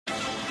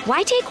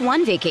Why take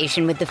one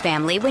vacation with the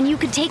family when you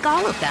could take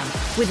all of them?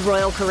 With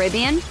Royal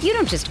Caribbean, you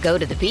don't just go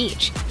to the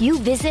beach. You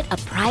visit a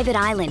private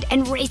island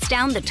and race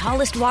down the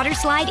tallest water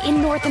slide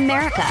in North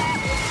America.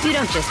 You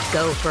don't just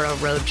go for a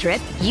road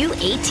trip. You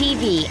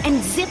ATV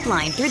and zip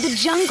line through the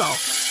jungle.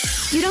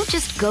 You don't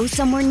just go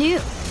somewhere new.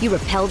 You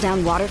rappel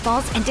down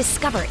waterfalls and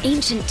discover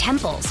ancient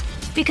temples.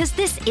 Because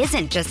this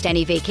isn't just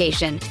any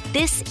vacation.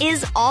 This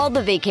is all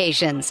the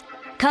vacations.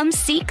 Come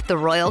seek the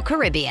Royal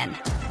Caribbean.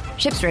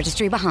 Ships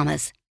Registry,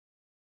 Bahamas.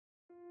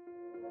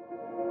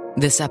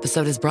 This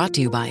episode is brought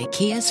to you by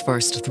Kia's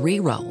first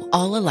 3-row,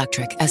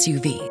 all-electric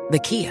SUV, the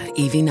Kia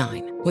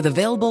EV9, with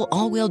available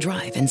all-wheel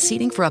drive and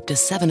seating for up to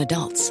 7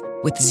 adults,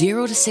 with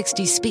 0 to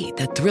 60 speed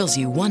that thrills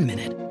you 1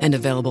 minute and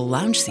available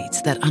lounge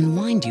seats that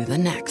unwind you the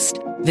next.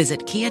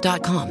 Visit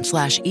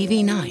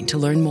kia.com/EV9 to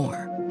learn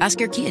more. Ask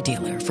your Kia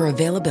dealer for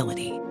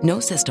availability. No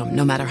system,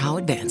 no matter how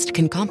advanced,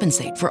 can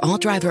compensate for all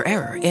driver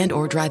error and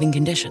or driving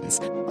conditions.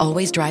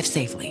 Always drive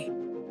safely.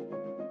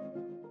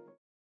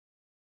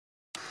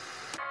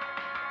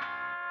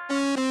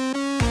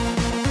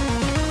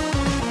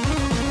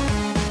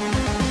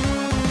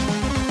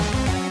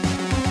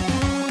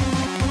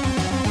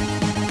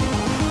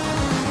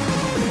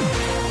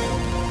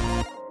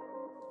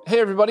 Hey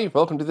everybody,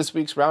 welcome to this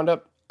week's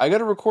Roundup. I got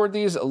to record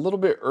these a little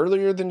bit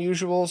earlier than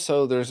usual,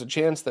 so there's a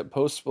chance that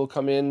posts will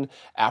come in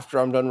after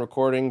I'm done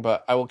recording,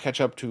 but I will catch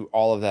up to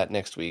all of that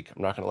next week.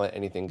 I'm not going to let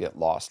anything get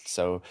lost,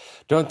 so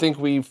don't think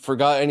we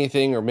forgot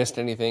anything or missed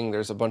anything.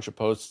 There's a bunch of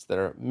posts that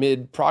are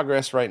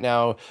mid-progress right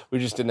now. We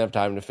just didn't have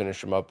time to finish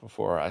them up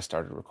before I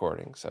started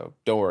recording, so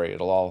don't worry,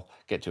 it'll all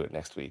get to it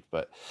next week.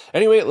 But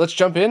anyway, let's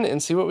jump in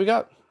and see what we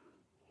got.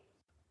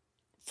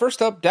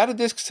 First up, Data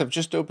Discs have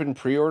just opened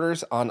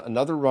pre-orders on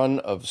another run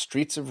of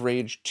Streets of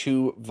Rage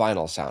 2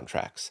 vinyl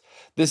soundtracks.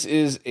 This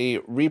is a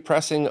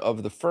repressing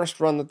of the first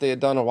run that they had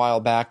done a while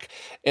back,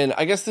 and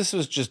I guess this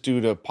was just due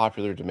to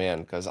popular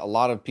demand, because a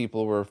lot of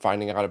people were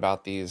finding out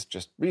about these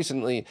just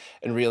recently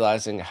and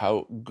realizing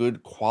how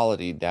good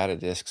quality Data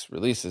Discs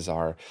releases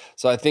are,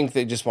 so I think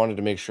they just wanted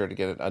to make sure to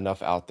get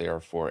enough out there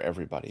for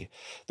everybody.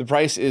 The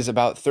price is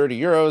about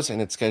 €30, and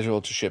it's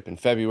scheduled to ship in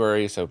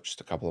February, so just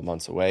a couple of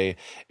months away,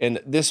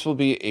 and this will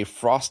be a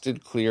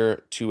frosted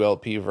clear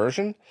 2LP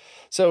version.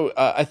 So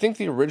I think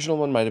the original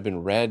one might have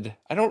been red.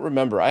 I don't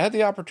remember. I had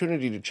the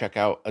opportunity to check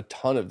out a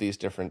ton of these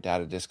different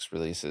Data Discs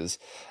releases,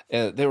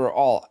 and they were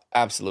all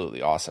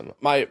absolutely awesome.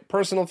 My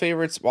personal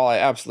favorites, while I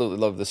absolutely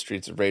love the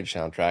Streets of Rage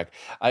soundtrack,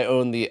 I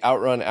own the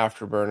Outrun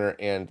Afterburner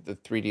and the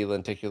 3D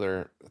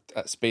Lenticular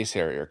Space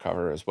Harrier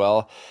cover as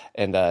well,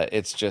 and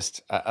it's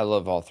just, I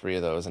love all three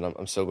of those, and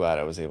I'm so glad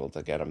I was able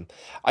to get them.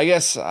 I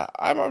guess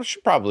I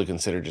should probably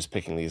consider just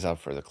picking these up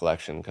for the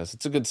collection, because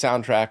it's a good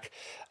soundtrack,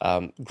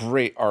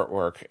 great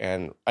artwork,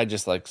 and I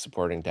just like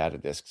supporting Data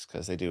Discs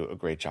because they do a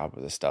great job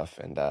with this stuff,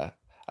 and I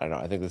don't know,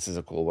 I think this is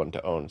a cool one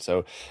to own.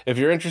 So if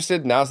you're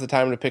interested, now's the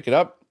time to pick it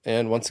up,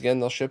 and once again,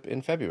 they'll ship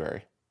in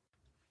February.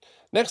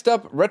 Next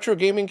up, Retro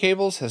Gaming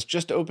Cables has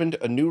just opened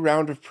a new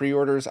round of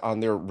pre-orders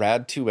on their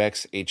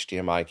Rad2X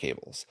HDMI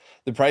cables.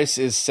 The price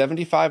is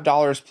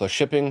 $75 plus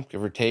shipping,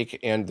 give or take,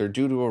 and they're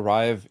due to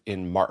arrive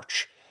in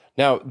March.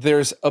 Now,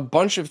 there's a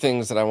bunch of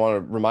things that I want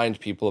to remind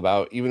people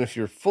about, even if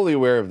you're fully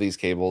aware of these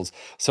cables,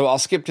 so I'll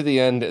skip to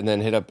the end and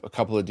then hit up a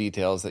couple of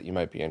details that you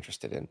might be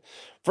interested in.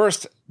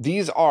 First,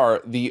 these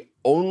are the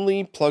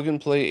only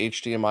plug-and-play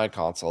HDMI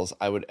consoles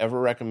I would ever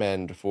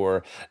recommend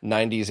for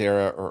 90s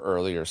era or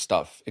earlier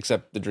stuff,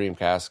 except the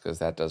Dreamcast, because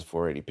that does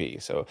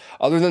 480p. So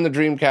other than the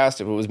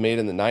Dreamcast, if it was made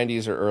in the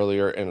 90s or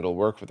earlier and it'll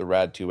work with the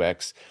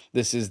Rad2X,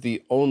 this is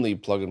the only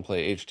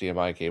plug-and-play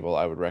HDMI cable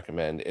I would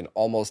recommend in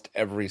almost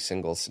every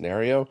single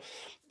scenario.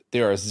 They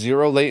are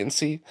zero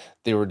latency.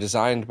 They were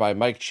designed by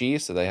Mike Chi,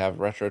 so they have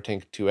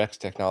RetroTink 2X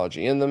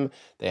technology in them.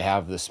 They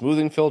have the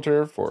smoothing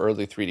filter for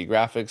early 3D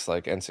graphics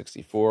like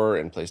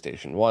N64 and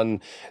PlayStation 1.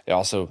 They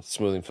also,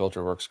 smoothing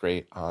filter works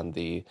great on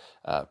the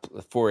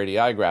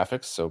 480i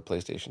graphics, so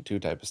PlayStation 2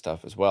 type of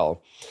stuff as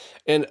well.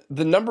 And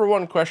the number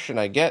one question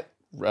I get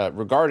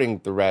regarding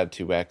the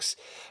Rad2X,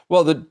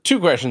 well, the two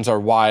questions are,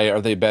 why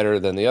are they better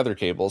than the other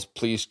cables?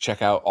 Please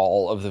check out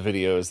all of the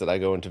videos that I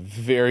go into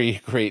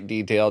very great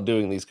detail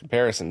doing these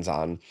comparisons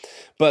on.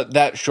 But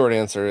that short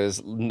answer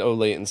is no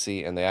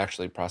latency, and they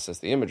actually process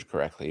the image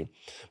correctly.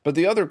 But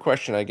the other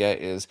question I get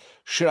is,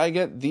 should I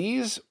get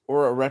these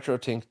or a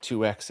RetroTink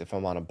 2X if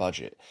I'm on a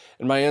budget?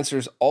 And my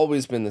answer's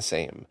always been the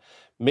same.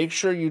 Make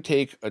sure you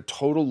take a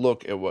total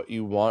look at what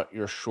you want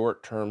your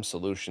short-term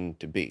solution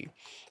to be.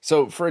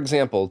 So, for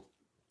example,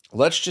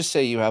 let's just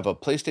say you have a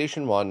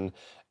PlayStation 1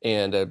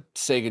 and a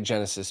Sega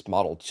Genesis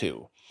Model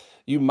 2.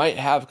 You might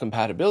have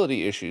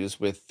compatibility issues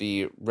with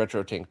the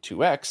RetroTink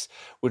 2X,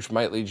 which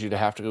might lead you to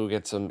have to go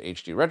get some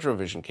HD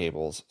Retrovision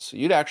cables. So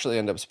you'd actually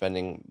end up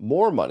spending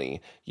more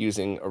money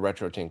using a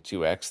RetroTink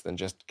 2X than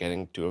just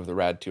getting two of the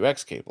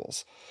Rad2X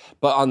cables.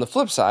 But on the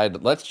flip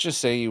side, let's just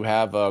say you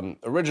have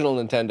original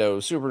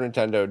Nintendo, Super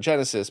Nintendo,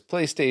 Genesis,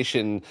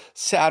 PlayStation,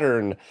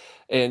 Saturn,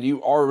 and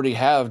you already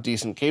have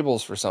decent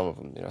cables for some of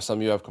them. Some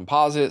of you have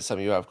composite, some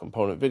of you have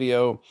component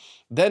video,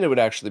 then it would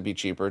actually be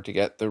cheaper to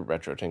get the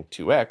RetroTink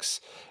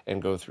 2X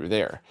and go through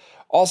there.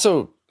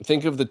 Also,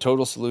 think of the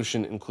total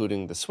solution,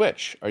 including the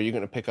switch. Are you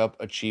going to pick up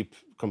a cheap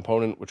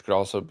component, which could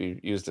also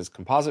be used as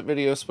composite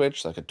video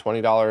switch, like a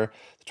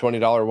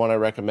 $20 one I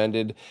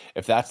recommended?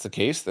 If that's the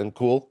case, then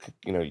cool,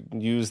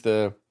 use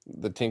the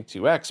Tink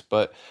 2X.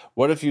 But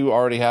what if you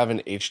already have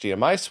an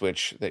HDMI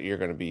switch that you're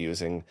going to be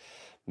using?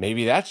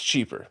 Maybe that's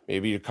cheaper.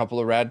 Maybe a couple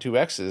of Rad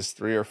 2Xs,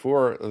 3 or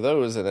 4 of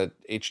those, and an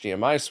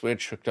HDMI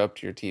switch hooked up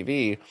to your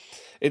TV.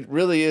 It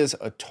really is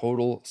a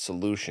total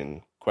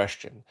solution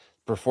question.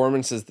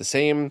 Performance is the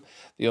same.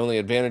 The only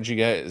advantage you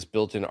get is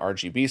built-in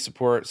RGB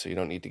support, so you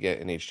don't need to get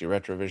an HD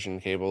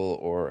Retrovision cable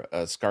or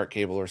a SCART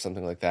cable or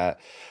something like that.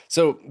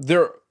 So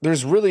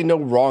there's really no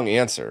wrong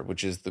answer,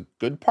 which is the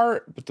good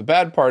part, but the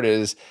bad part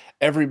is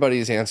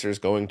everybody's answer is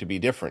going to be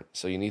different,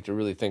 so you need to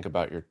really think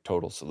about your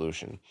total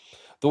solution.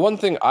 The one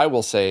thing I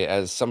will say,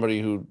 as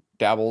somebody who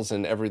dabbles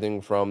in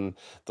everything from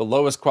the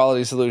lowest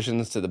quality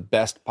solutions to the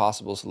best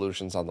possible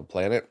solutions on the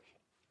planet,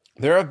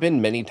 there have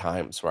been many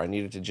times where I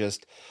needed to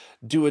just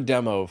do a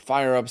demo,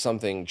 fire up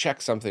something,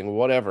 check something,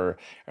 whatever,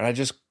 and I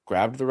just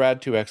grabbed the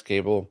Rad 2X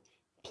cable,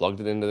 plugged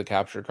it into the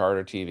capture card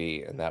or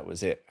TV, and that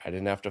was it. I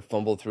didn't have to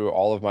fumble through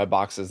all of my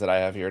boxes that I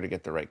have here to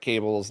get the right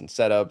cables and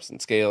setups and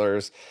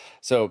scalers.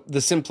 So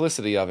the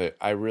simplicity of it,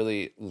 I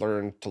really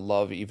learned to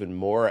love even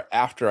more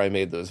after I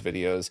made those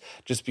videos,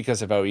 just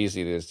because of how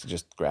easy it is to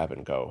just grab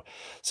and go.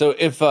 So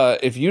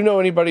if you know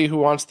anybody who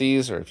wants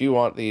these, or if you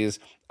want these,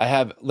 I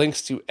have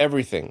links to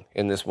everything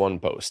in this one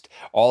post.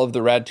 All of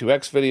the Rad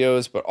 2X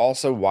videos, but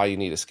also why you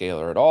need a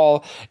scaler at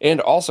all,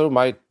 and also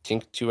my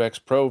Tink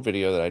 2X Pro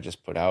video that I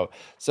just put out,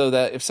 so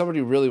that if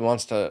somebody really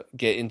wants to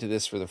get into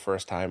this for the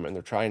first time and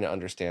they're trying to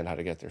understand how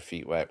to get their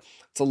feet wet,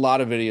 it's a lot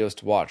of videos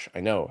to watch.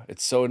 I know,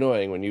 it's so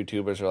annoying when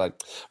YouTubers are like,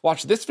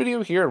 watch this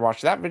video here and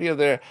watch that video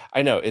there.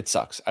 I know, it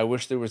sucks. I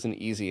wish there was an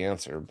easy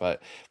answer,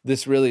 but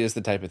this really is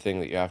the type of thing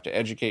that you have to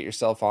educate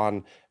yourself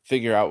on,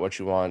 figure out what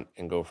you want,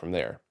 and go from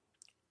there.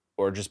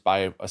 Or just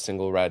buy a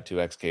single Rad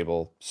 2X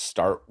cable,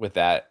 start with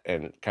that,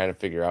 and kind of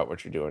figure out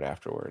what you're doing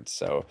afterwards.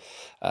 So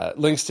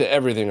links to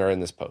everything are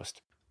in this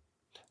post.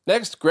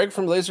 Next, Greg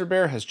from Laser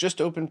Bear has just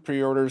opened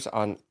pre-orders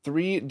on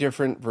 3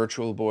 different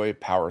Virtual Boy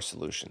power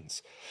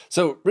solutions.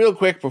 So real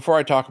quick, before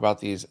I talk about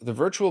these, the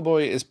Virtual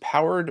Boy is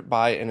powered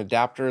by an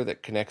adapter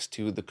that connects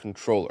to the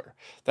controller.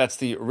 That's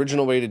the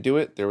original way to do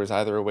it. There was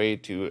either a way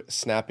to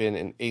snap in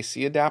an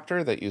AC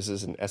adapter that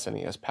uses an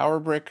SNES power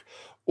brick,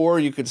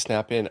 or you could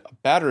snap in a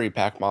battery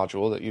pack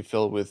module that you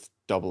fill with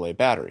AA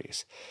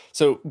batteries.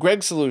 So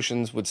Greg's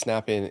solutions would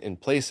snap in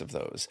place of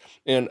those.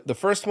 And the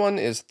first one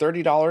is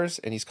 $30,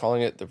 and he's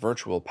calling it the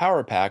Virtual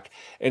Power Pack,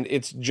 and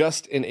it's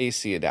just an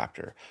AC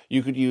adapter.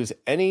 You could use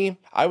any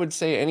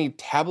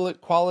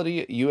tablet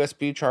quality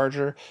USB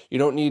charger. You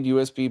don't need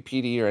USB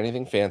PD or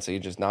anything fancy,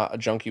 just not a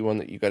junky one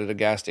that you get at a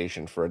gas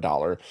station for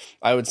 $1.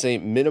 I would say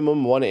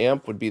minimum 1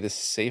 amp would be the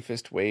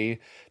safest way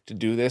to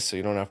do this, so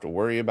you don't have to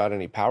worry about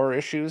any power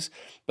issues.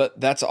 But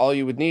that's all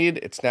you would need.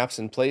 It snaps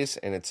in place,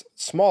 and it's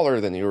smaller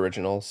than the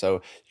original, so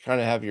you kind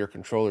of have your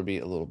controller be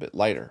a little bit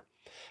lighter.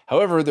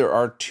 However, there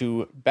are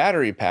 2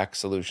 battery pack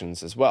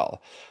solutions as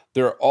well.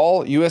 They're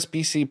all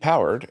USB-C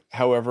powered.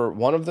 However,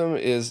 one of them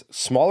is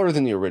smaller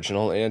than the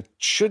original and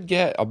should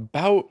get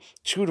about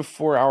 2 to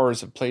 4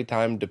 hours of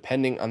playtime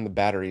depending on the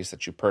batteries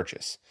that you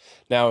purchase.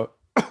 Now,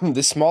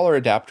 this smaller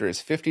adapter is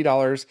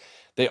 $50.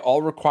 They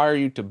all require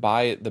you to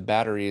buy the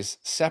batteries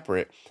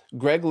separate.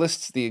 Greg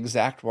lists the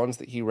exact ones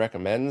that he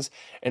recommends,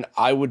 and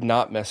I would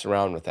not mess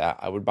around with that.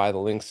 I would buy the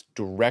links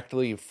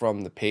directly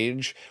from the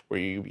page where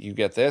you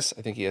get this.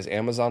 I think he has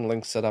Amazon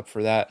links set up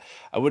for that.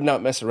 I would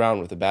not mess around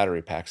with the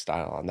battery pack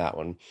style on that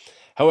one.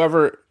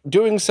 However,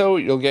 doing so,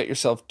 you'll get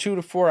yourself 2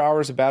 to 4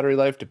 hours of battery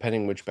life,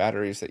 depending which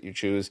batteries that you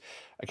choose.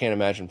 I can't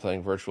imagine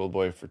playing Virtual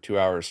Boy for 2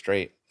 hours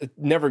straight. It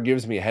never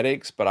gives me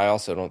headaches, but I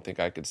also don't think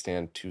I could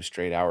stand 2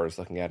 straight hours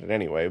looking at it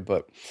anyway.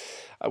 But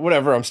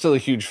whatever, I'm still a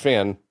huge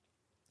fan.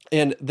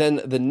 And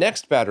then the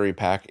next battery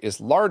pack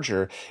is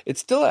larger. It's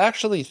still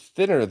actually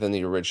thinner than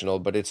the original,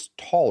 but it's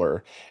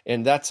taller,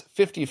 and that's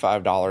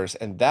 $55,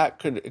 and that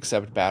could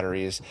accept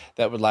batteries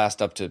that would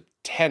last up to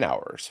 10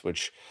 hours,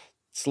 which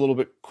it's a little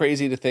bit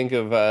crazy to think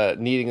of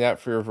needing that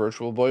for your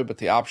Virtual Boy, but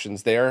the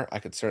option's there. I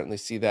could certainly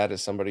see that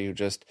as somebody who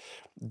just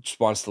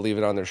wants to leave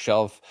it on their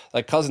shelf.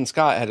 Like Cousin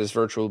Scott had his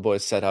Virtual Boy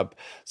set up,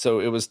 so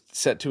it was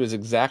set to his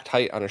exact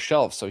height on a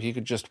shelf, so he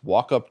could just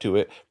walk up to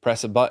it,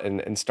 press a button,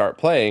 and start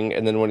playing,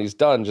 and then when he's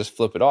done, just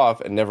flip it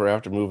off and never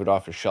have to move it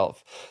off his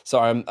shelf. So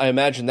I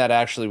imagine that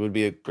actually would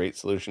be a great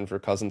solution for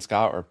Cousin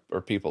Scott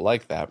or people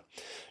like that.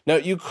 Now,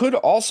 you could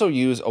also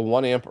use a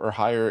 1 amp or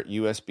higher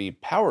USB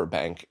power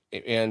bank,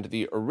 and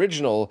the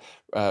original,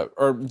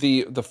 or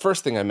the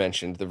first thing I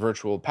mentioned, the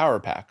Virtual Power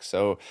Pack.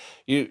 So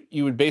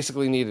you would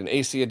basically need an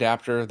AC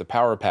adapter, the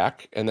power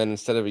pack, and then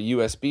instead of a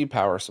USB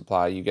power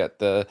supply, you get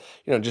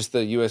just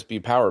the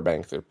USB power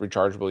bank, the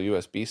rechargeable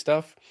USB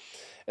stuff.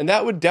 And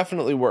that would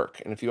definitely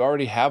work. And if you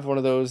already have one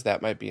of those,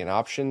 that might be an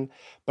option.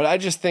 But I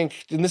just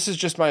think, and this is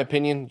just my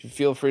opinion,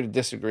 feel free to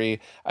disagree.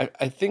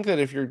 I think that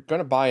if you're going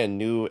to buy a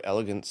new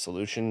elegant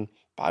solution,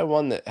 buy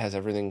one that has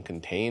everything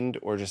contained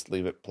or just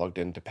leave it plugged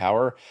into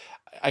power.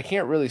 I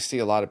can't really see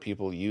a lot of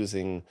people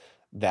using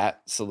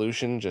that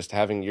solution, just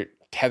having your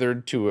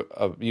tethered to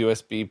a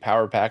USB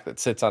power pack that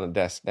sits on a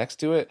desk next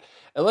to it,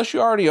 unless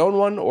you already own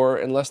one, or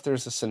unless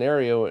there's a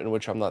scenario in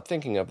which I'm not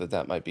thinking of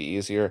that might be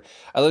easier.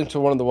 I linked to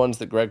one of the ones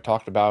that Greg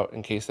talked about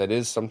in case that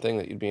is something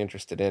that you'd be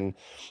interested in.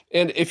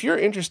 And if you're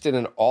interested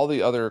in all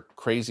the other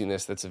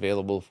craziness that's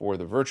available for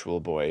the Virtual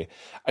Boy,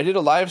 I did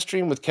a live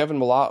stream with Kevin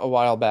Malott a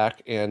while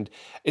back, and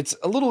it's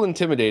a little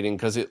intimidating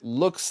because it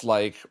looks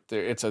like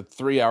it's a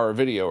 3-hour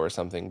video or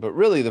something, but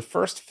really the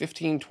first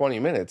 15-20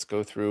 minutes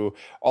go through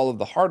all of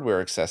the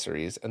hardware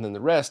accessories, and then the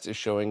rest is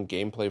showing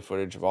gameplay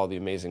footage of all the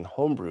amazing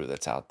homebrew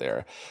that's out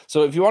there.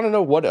 So if you want to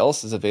know what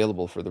else is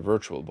available for the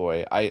Virtual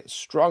Boy, I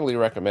strongly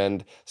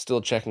recommend still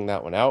checking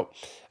that one out.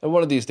 And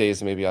one of these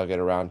days, maybe I'll get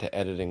around to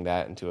editing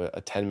that into a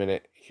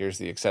 10-minute, here's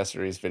the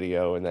accessories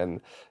video, and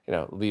then,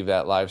 leave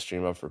that live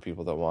stream up for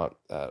people that want,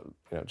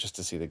 just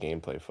to see the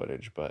gameplay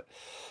footage. But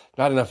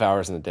not enough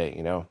hours in the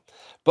day,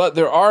 But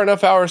there are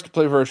enough hours to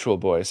play Virtual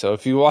Boy. So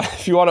if you want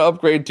to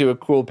upgrade to a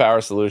cool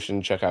power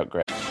solution, check out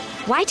Greg.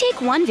 Why take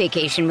one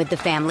vacation with the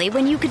family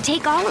when you could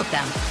take all of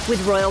them?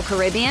 With Royal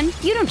Caribbean,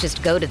 you don't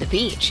just go to the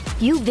beach.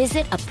 You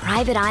visit a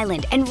private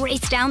island and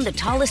race down the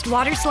tallest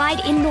water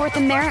slide in North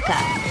America.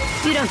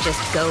 You don't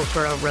just go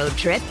for a road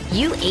trip.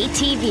 You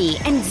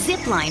ATV and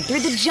zip line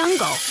through the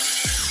jungle.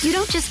 You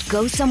don't just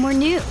go somewhere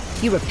new.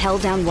 You rappel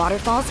down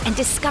waterfalls and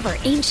discover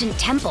ancient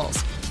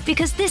temples.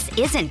 Because this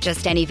isn't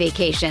just any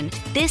vacation.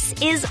 This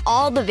is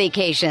all the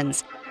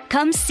vacations.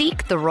 Come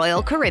seek the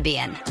Royal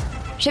Caribbean.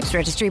 Ships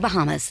Registry,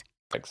 Bahamas.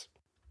 Thanks.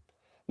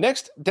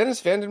 Next,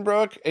 Dennis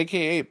Vandenbroek,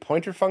 aka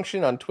Pointer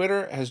Function on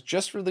Twitter, has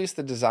just released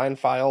the design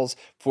files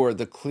for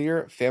the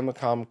clear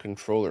Famicom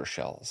controller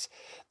shells.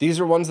 These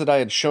are ones that I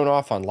had shown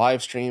off on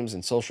live streams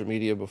and social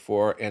media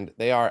before, and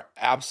they are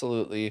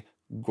absolutely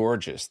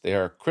gorgeous. They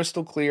are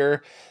crystal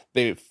clear.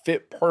 They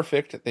fit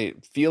perfect. They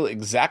feel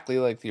exactly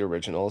like the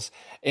originals.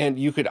 And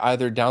you could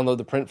either download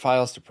the print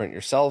files to print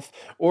yourself,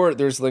 or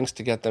there's links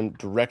to get them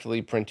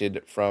directly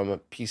printed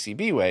from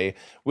PCBWay,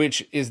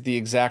 which is the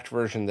exact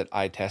version that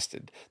I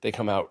tested. They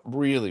come out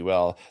really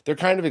well. They're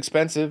kind of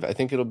expensive. I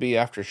think it'll be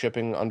after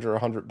shipping under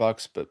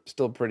 $100, but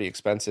still pretty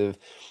expensive.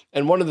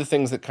 And one of the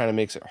things that kind of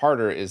makes it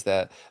harder is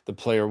that the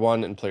Player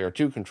 1 and Player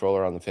 2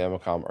 controller on the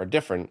Famicom are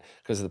different,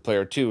 because the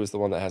Player 2 is the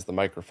one that has the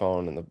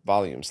microphone and the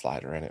volume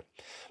slider in it.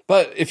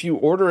 But if you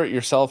order it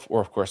yourself,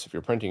 or of course if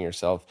you're printing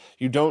yourself,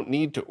 you don't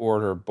need to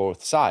order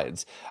both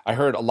sides. I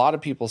heard a lot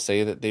of people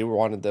say that they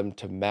wanted them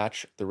to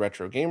match the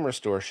Retro Gamer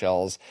Store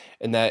shells,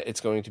 and that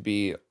it's going to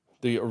be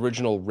the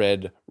original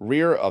red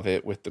rear of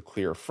it with the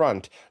clear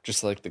front,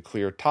 just like the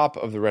clear top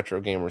of the Retro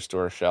Gamer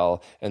Store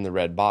shell and the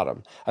red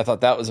bottom. I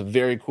thought that was a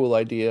very cool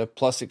idea.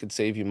 Plus, it could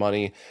save you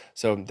money.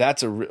 So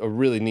that's a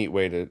really neat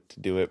way to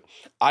do it.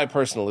 I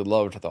personally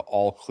loved the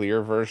all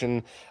clear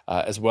version,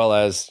 as well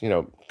as,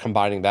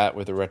 combining that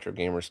with the Retro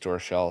Gamer Store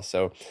shell.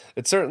 So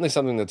it's certainly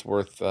something that's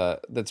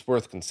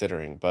worth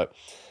considering. But,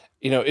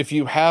 if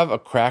you have a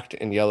cracked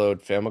and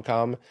yellowed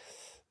Famicom,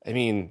 I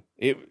mean,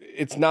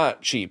 it's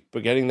not cheap,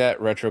 but getting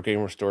that Retro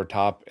Gamer Store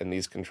top and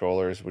these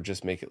controllers would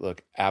just make it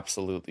look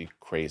absolutely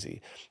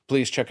crazy.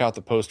 Please check out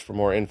the post for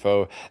more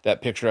info.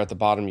 That picture at the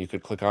bottom you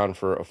could click on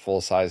for a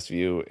full-sized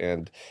view,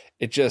 and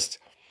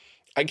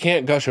I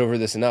can't gush over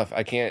this enough.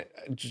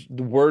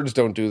 The words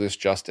don't do this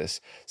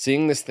justice.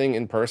 Seeing this thing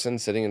in person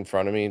sitting in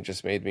front of me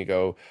just made me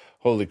go,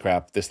 holy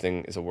crap, this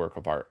thing is a work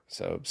of art.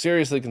 So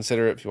seriously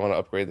consider it if you want to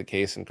upgrade the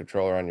case and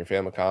controller on your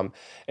Famicom.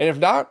 And if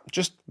not,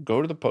 just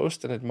go to the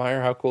post and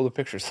admire how cool the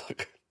pictures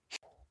look.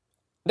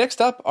 Next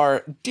up,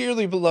 our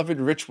dearly beloved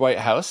Rich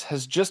Whitehouse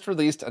has just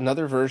released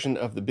another version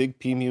of the Big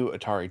P-Mu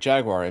Atari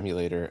Jaguar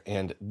emulator,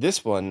 and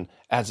this one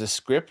adds a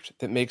script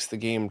that makes the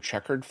game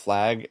Checkered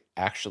Flag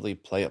actually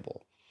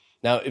playable.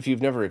 Now, if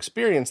you've never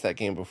experienced that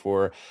game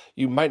before,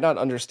 you might not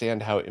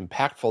understand how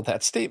impactful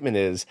that statement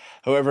is.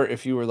 However,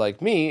 if you were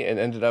like me and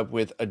ended up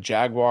with a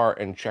Jaguar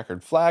and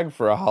Checkered Flag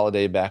for a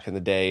holiday back in the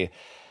day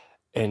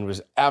and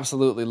was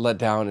absolutely let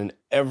down in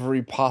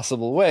every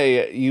possible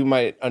way, you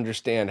might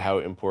understand how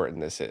important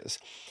this is.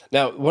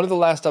 Now, one of the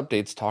last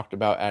updates talked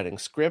about adding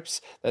scripts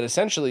that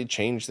essentially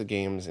change the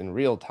games in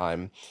real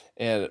time,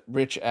 and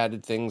Rich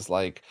added things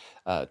like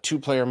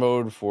 2-player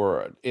mode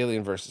for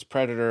Alien vs.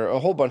 Predator, a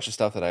whole bunch of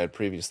stuff that I had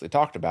previously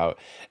talked about.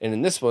 And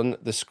in this one,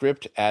 the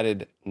script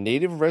added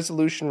native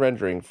resolution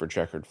rendering for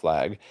Checkered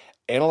Flag,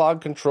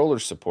 analog controller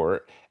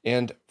support,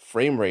 and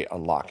frame rate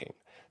unlocking.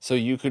 So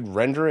you could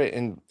render it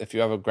in, if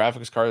you have a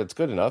graphics card that's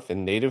good enough,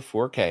 in native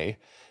 4K.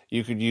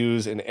 You could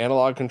use an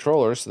analog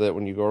controller so that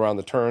when you go around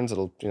the turns,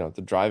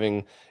 the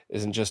driving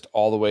isn't just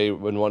all the way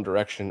in one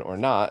direction or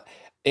not.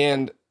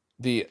 And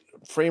the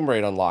frame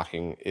rate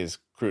unlocking is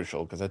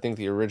crucial, because I think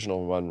the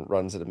original one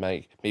runs at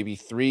maybe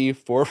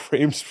 3-4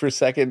 frames per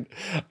second.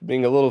 I'm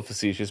being a little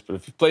facetious, but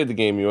if you've played the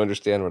game, you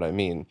understand what I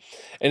mean.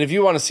 And if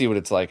you want to see what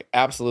it's like,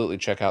 absolutely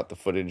check out the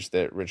footage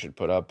that Richard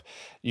put up.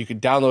 You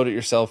could download it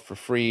yourself for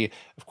free.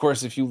 Of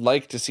course, if you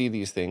like to see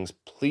these things,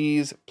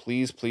 please,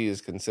 please, please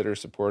consider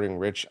supporting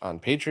Rich on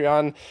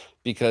Patreon,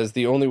 because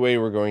the only way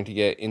we're going to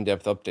get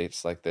in-depth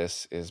updates like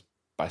this is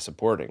by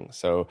supporting.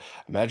 So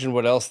imagine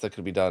what else that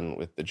could be done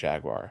with the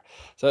Jaguar.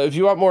 So if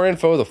you want more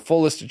info, the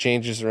full list of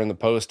changes are in the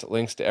post,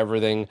 links to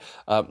everything,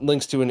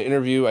 links to an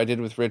interview I did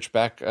with Rich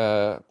back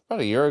about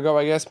a year ago,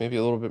 I guess, maybe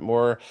a little bit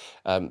more.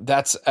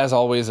 That's, as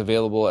always,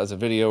 available as a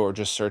video, or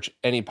just search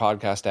any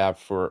podcast app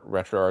for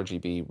Retro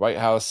RGB White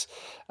House.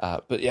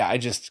 But yeah, I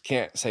just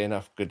can't say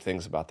enough good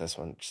things about this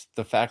one. Just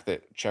the fact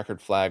that Checkered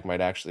Flag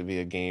might actually be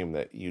a game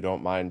that you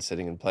don't mind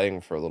sitting and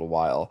playing for a little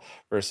while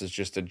versus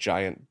just a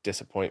giant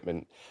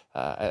disappointment.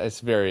 It's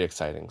very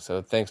exciting.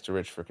 So thanks to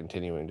Rich for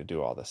continuing to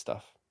do all this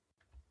stuff.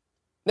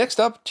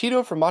 Next up,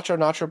 Tito from Macho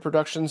Nacho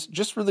Productions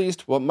just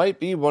released what might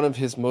be one of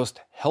his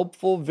most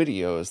helpful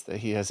videos that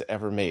he has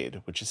ever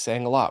made, which is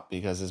saying a lot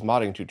because his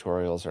modding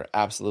tutorials are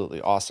absolutely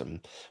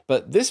awesome.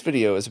 But this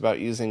video is about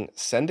using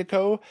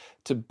Sendico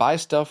to buy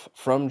stuff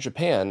from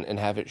Japan and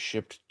have it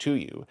shipped to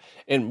you.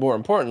 And more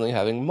importantly,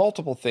 having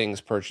multiple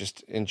things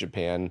purchased in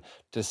Japan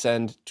to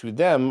send to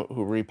them,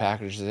 who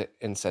repackages it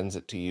and sends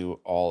it to you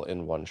all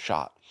in one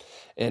shot.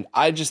 And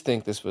I just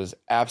think this was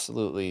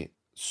absolutely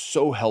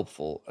so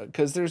helpful,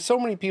 because there's so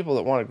many people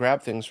that want to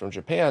grab things from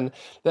Japan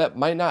that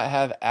might not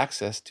have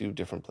access to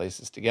different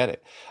places to get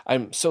it.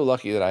 I'm so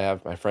lucky that I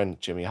have my friend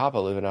Jimmy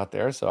Hoppa living out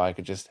there, so I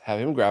could just have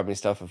him grab me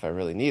stuff if I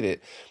really need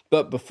it.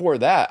 But before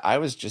that, I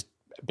was just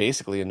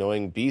basically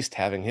annoying beast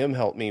having him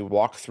help me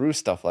walk through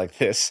stuff like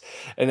this.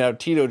 And now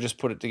Tito just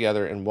put it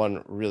together in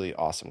one really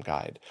awesome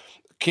guide.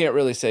 Can't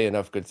really say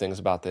enough good things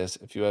about this.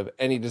 If you have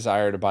any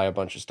desire to buy a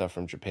bunch of stuff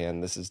from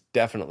Japan, this is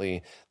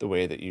definitely the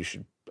way that you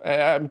should.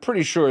 I'm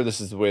pretty sure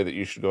this is the way that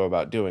you should go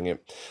about doing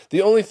it.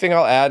 The only thing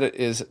I'll add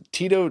is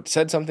Tito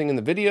said something in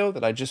the video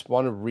that I just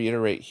want to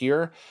reiterate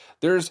here.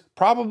 There's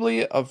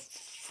probably a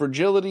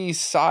fragility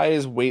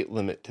size weight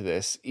limit to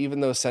this,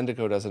 even though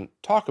Sendico doesn't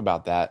talk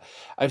about that.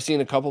 I've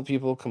seen a couple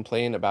people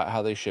complain about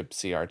how they ship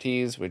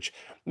CRTs, which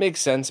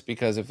makes sense,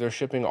 because if they're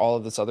shipping all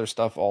of this other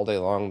stuff all day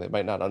long, they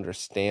might not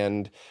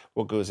understand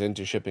what goes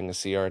into shipping a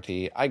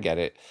CRT. I get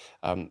it.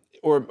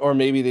 Or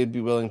maybe they'd be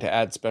willing to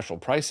add special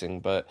pricing,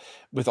 but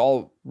with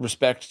all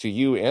respect to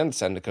you and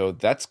Sendico,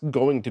 that's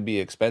going to be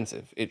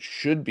expensive. It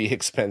should be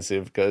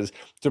expensive, because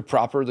to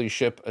properly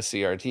ship a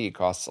CRT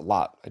costs a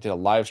lot. I did a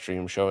live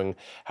stream showing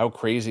how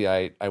crazy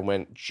I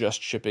went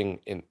just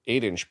shipping an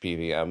 8-inch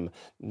PVM,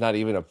 not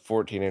even a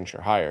 14-inch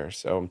or higher.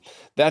 So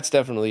that's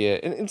definitely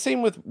it. And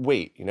same with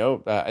weight, you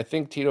know. I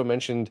think Tito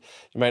mentioned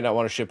you might not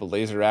want to ship a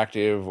laser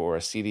active or a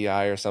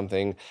CDI or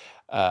something.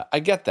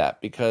 I get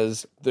that,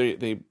 because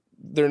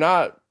they're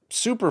not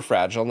super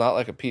fragile, not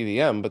like a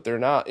PVM, but they're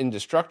not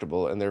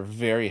indestructible, and they're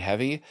very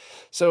heavy.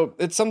 So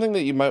it's something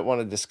that you might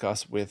want to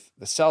discuss with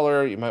the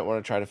seller. You might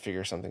want to try to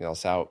figure something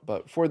else out.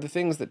 But for the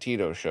things that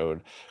Tito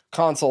showed,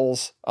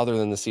 consoles, other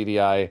than the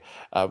CDI,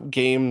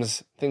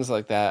 games, things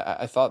like that,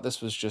 I thought this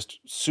was just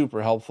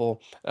super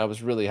helpful. I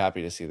was really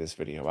happy to see this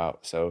video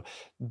out. So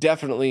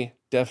definitely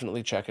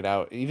check it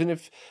out. Even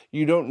if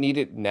you don't need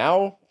it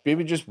now,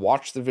 maybe just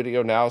watch the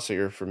video now so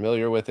you're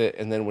familiar with it.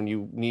 And then when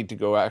you need to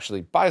go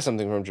actually buy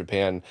something from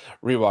Japan,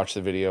 rewatch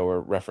the video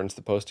or reference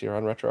the post here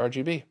on Retro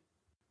RGB.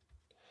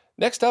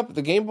 Next up,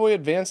 the Game Boy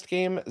Advanced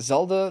game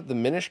Zelda the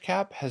Minish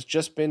Cap has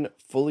just been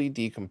fully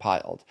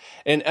decompiled.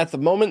 And at the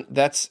moment,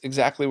 that's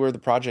exactly where the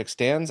project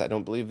stands. I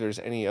don't believe there's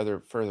any other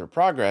further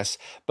progress.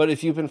 But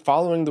if you've been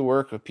following the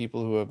work of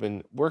people who have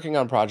been working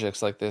on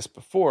projects like this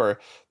before,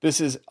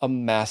 this is a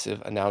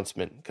massive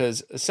announcement,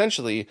 because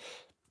essentially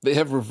they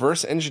have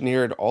reverse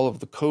engineered all of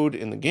the code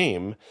in the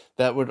game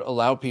that would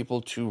allow people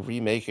to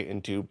remake it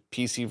into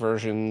PC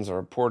versions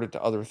or port it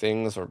to other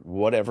things or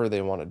whatever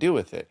they want to do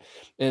with it.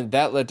 And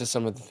that led to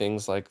some of the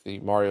things like the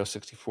Mario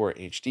 64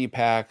 HD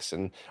packs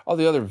and all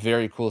the other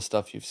very cool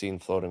stuff you've seen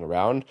floating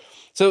around.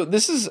 So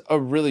this is a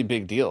really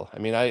big deal. I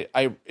mean,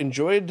 I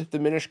enjoyed the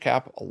Minish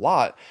Cap a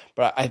lot,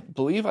 but I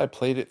believe I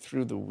played it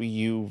through the Wii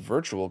U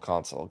Virtual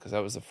Console, because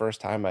that was the first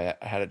time I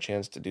had a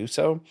chance to do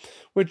so,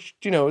 which,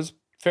 you know, is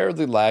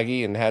fairly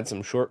laggy and had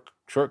some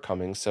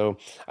shortcomings. So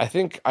I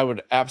think I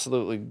would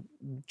absolutely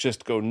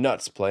just go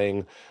nuts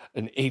playing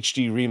an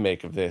HD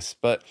remake of this.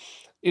 But,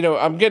 you know,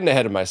 I'm getting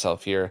ahead of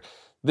myself here.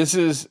 This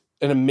is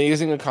an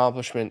amazing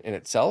accomplishment in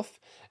itself.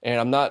 And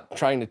I'm not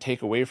trying to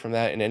take away from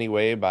that in any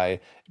way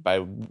by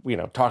you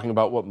know, talking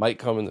about what might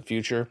come in the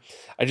future.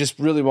 I just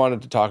really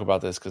wanted to talk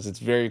about this because it's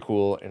very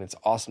cool, and it's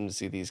awesome to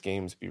see these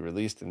games be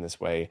released in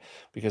this way,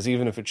 because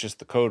even if it's just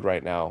the code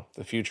right now,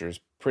 the future is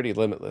pretty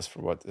limitless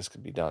for what this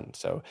could be done.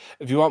 So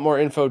if you want more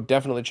info,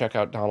 definitely check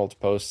out Donald's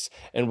posts,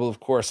 and we'll of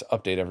course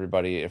update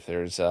everybody if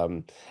there's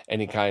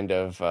any kind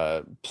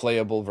of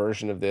playable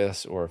version of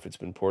this, or if it's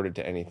been ported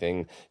to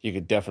anything. You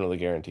could definitely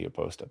guarantee a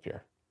post up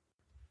here.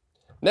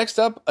 Next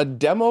up, a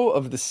demo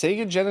of the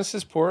Sega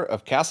Genesis port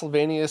of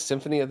Castlevania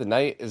Symphony of the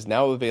Night is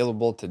now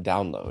available to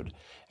download.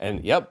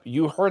 And yep,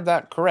 you heard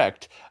that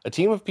correct. A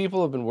team of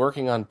people have been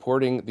working on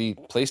porting the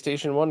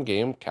PlayStation 1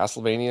 game,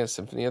 Castlevania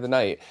Symphony of the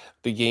Night,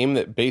 the game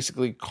that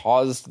basically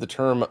caused the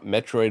term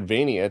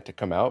Metroidvania to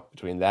come out,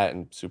 between that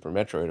and Super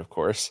Metroid, of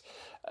course.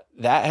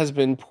 That has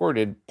been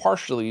ported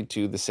partially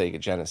to the Sega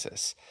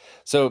Genesis.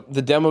 So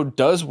the demo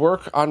does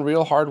work on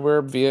real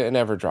hardware via an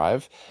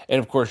EverDrive, and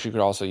of course you could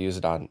also use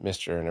it on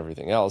Mister and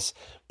everything else,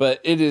 but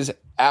it is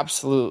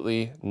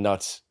absolutely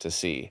nuts to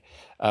see.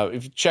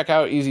 If you check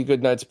out Easy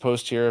Goodnight's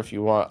post here if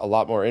you want a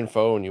lot more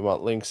info and you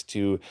want links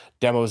to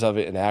demos of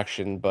it in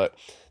action, but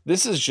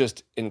this is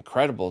just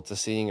incredible to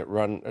seeing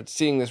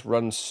this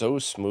run so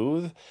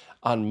smooth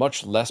on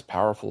much less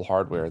powerful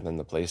hardware than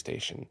the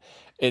PlayStation.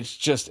 It's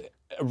just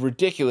a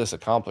ridiculous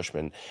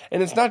accomplishment.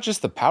 And it's not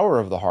just the power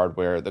of the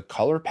hardware. The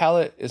color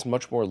palette is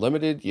much more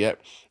limited,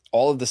 yet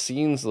all of the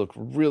scenes look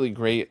really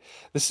great.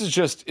 This is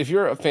just, if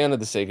you're a fan of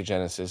the Sega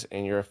Genesis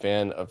and you're a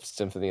fan of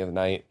Symphony of the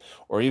Night,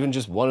 or even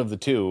just one of the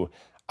two,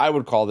 I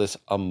would call this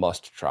a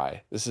must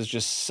try. This is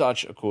just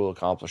such a cool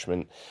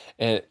accomplishment,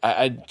 and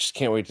I just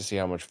can't wait to see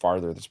how much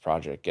farther this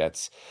project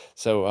gets.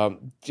 So,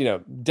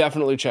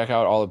 definitely check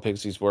out all of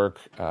Pixie's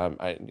work.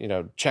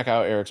 Check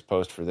out Eric's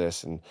post for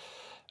this, and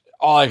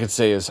all I could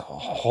say is,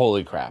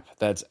 holy crap,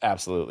 that's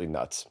absolutely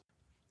nuts.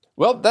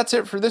 Well, that's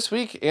it for this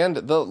week and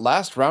the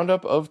last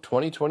roundup of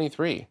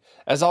 2023.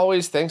 As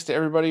always, thanks to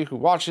everybody who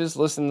watches,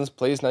 listens,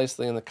 plays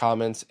nicely in the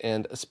comments,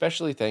 and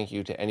especially thank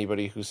you to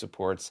anybody who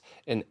supports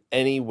in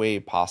any way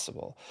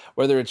possible.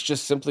 Whether it's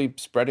just simply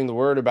spreading the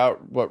word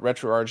about what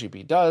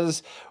RetroRGB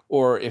does,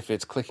 or if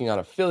it's clicking on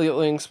affiliate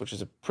links, which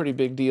is a pretty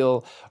big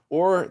deal,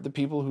 or the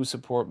people who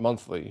support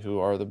monthly, who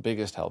are the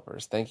biggest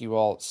helpers. Thank you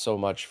all so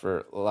much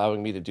for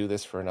allowing me to do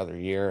this for another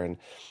year, and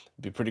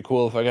it'd be pretty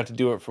cool if I got to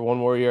do it for one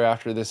more year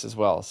after this as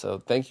well.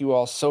 So thank you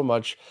all so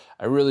much.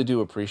 I really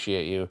do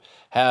appreciate you.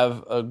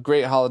 Have a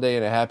great holiday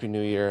and a happy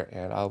new year,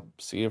 and I'll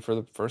see you for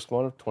the first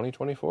one of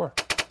 2024.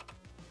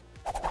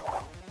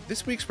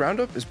 This week's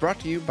Roundup is brought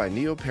to you by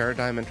Neo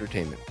Paradigm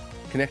Entertainment,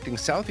 connecting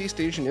Southeast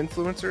Asian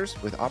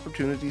influencers with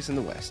opportunities in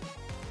the West.